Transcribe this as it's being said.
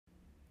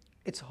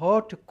It's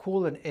hard to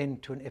call an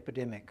end to an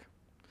epidemic,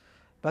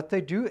 but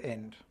they do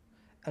end.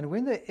 And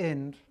when they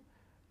end,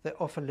 they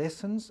offer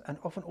lessons and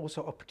often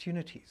also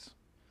opportunities.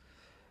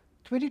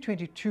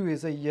 2022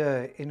 is a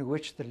year in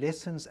which the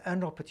lessons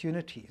and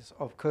opportunities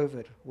of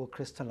COVID will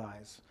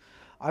crystallize.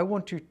 I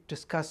want to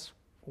discuss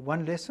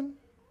one lesson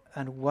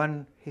and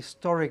one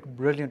historic,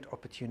 brilliant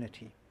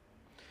opportunity.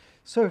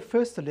 So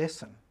first, the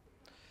lesson.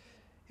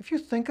 If you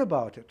think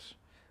about it,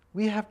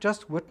 we have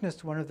just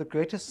witnessed one of the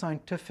greatest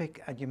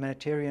scientific and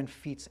humanitarian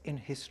feats in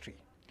history.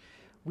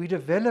 We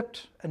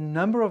developed a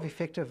number of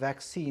effective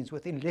vaccines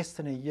within less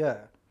than a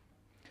year,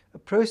 a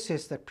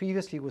process that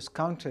previously was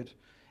counted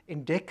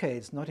in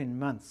decades, not in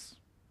months.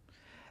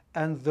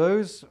 And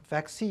those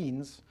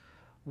vaccines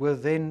were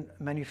then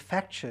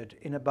manufactured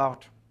in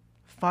about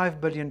 5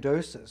 billion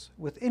doses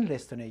within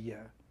less than a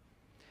year.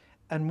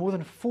 And more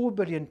than 4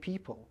 billion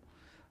people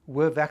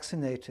were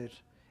vaccinated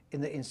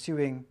in the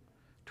ensuing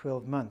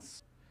 12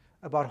 months,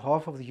 about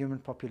half of the human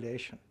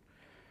population.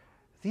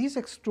 These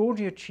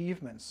extraordinary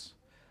achievements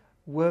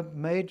were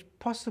made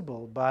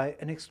possible by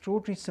an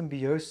extraordinary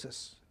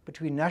symbiosis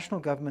between national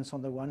governments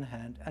on the one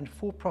hand and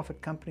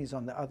for-profit companies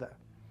on the other.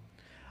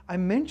 I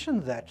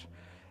mention that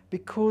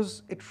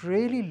because it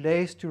really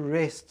lays to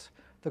rest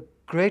the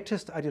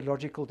greatest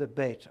ideological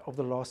debate of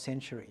the last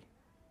century,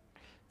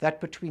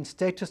 that between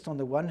statists on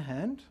the one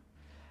hand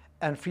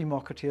and free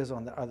marketeers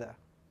on the other.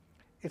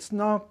 It's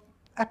now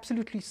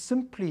absolutely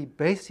simply,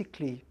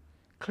 basically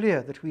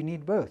clear that we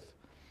need both.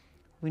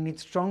 We need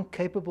strong,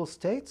 capable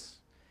states,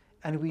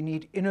 and we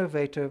need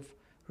innovative,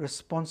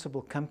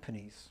 responsible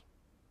companies.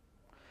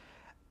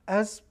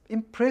 As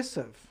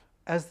impressive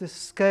as the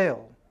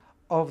scale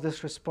of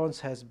this response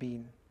has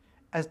been,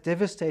 as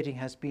devastating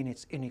has been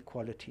its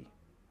inequality.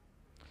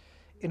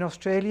 In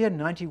Australia,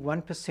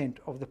 91%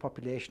 of the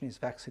population is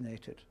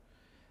vaccinated.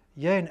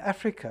 Here in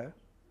Africa,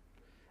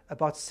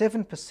 about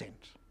 7%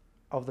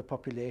 of the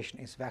population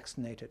is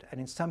vaccinated, and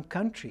in some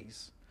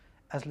countries,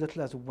 as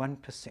little as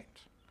 1%.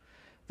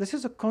 This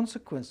is a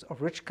consequence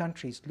of rich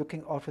countries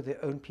looking after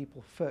their own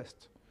people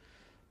first.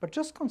 But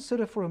just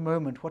consider for a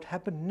moment what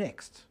happened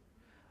next.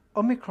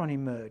 Omicron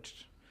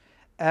emerged,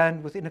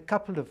 and within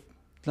a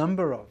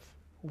number of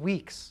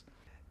weeks,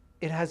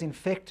 it has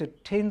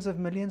infected tens of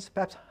millions,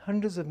 perhaps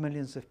hundreds of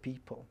millions of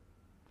people.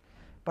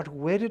 But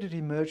where did it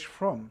emerge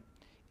from?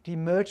 It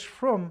emerged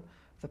from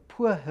the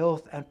poor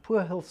health and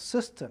poor health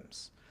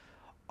systems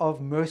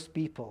of most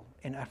people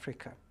in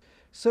Africa.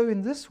 So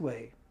in this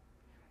way,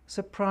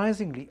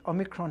 surprisingly,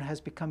 Omicron has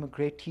become a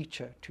great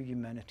teacher to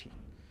humanity.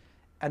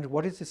 And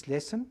what is its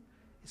lesson?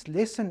 Its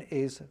lesson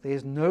is there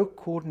is no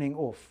cordoning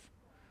off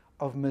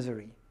of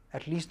misery,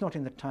 at least not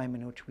in the time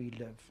in which we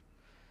live.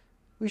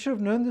 We should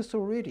have known this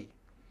already.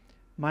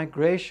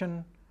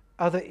 Migration,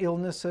 other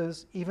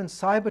illnesses, even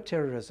cyber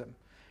terrorism,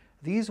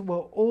 these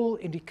were all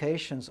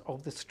indications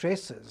of the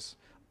stresses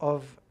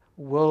of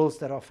worlds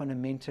that are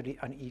fundamentally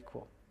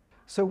unequal.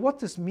 So what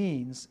this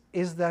means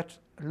is that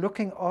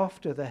looking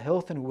after the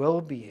health and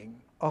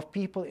well-being of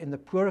people in the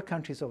poorer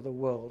countries of the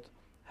world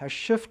has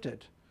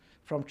shifted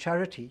from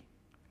charity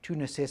to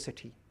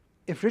necessity.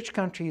 If rich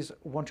countries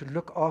want to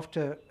look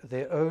after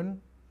their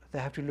own, they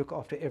have to look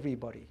after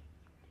everybody.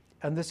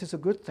 And this is a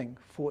good thing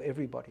for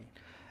everybody.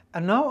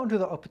 And now onto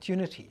the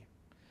opportunity.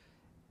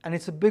 And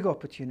it's a big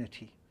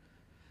opportunity.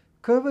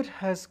 COVID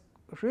has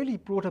really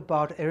brought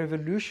about a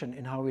revolution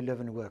in how we live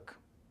and work.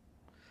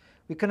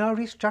 We can now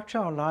restructure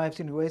our lives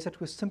in ways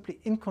that were simply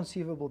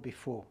inconceivable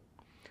before,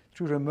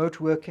 through remote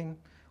working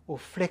or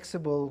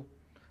flexible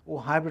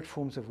or hybrid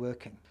forms of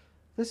working.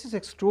 This is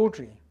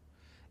extraordinary.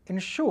 In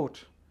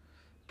short,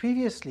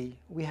 previously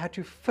we had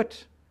to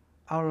fit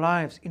our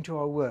lives into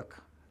our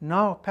work.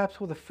 Now, perhaps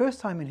for the first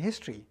time in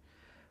history,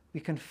 we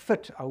can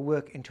fit our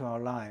work into our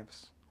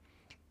lives.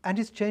 And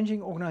it's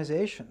changing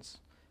organizations.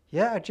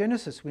 Here at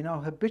Genesis, we now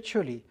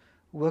habitually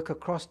work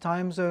across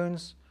time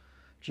zones,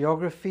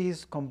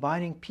 geographies,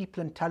 combining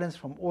people and talents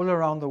from all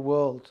around the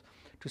world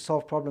to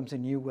solve problems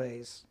in new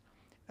ways.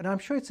 And I'm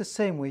sure it's the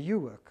same where you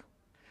work.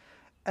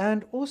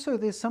 And also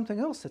there's something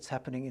else that's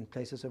happening in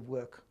places of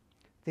work.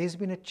 There's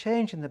been a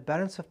change in the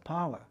balance of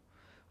power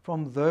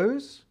from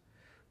those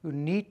who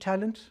need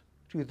talent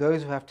to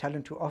those who have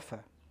talent to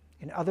offer.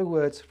 In other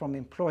words, from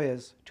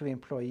employers to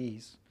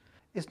employees.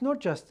 It's not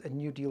just a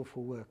new deal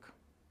for work.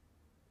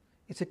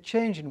 It's a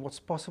change in what's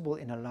possible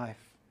in a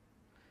life.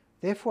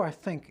 Therefore, I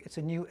think it's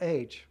a new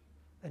age,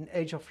 an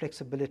age of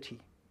flexibility.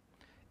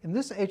 In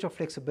this age of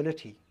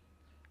flexibility,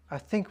 I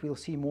think we'll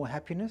see more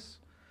happiness,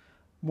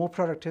 more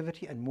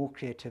productivity, and more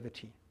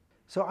creativity.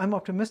 So I'm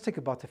optimistic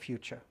about the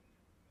future,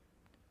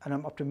 and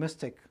I'm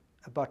optimistic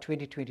about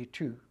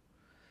 2022,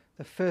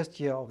 the first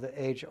year of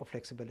the age of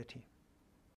flexibility.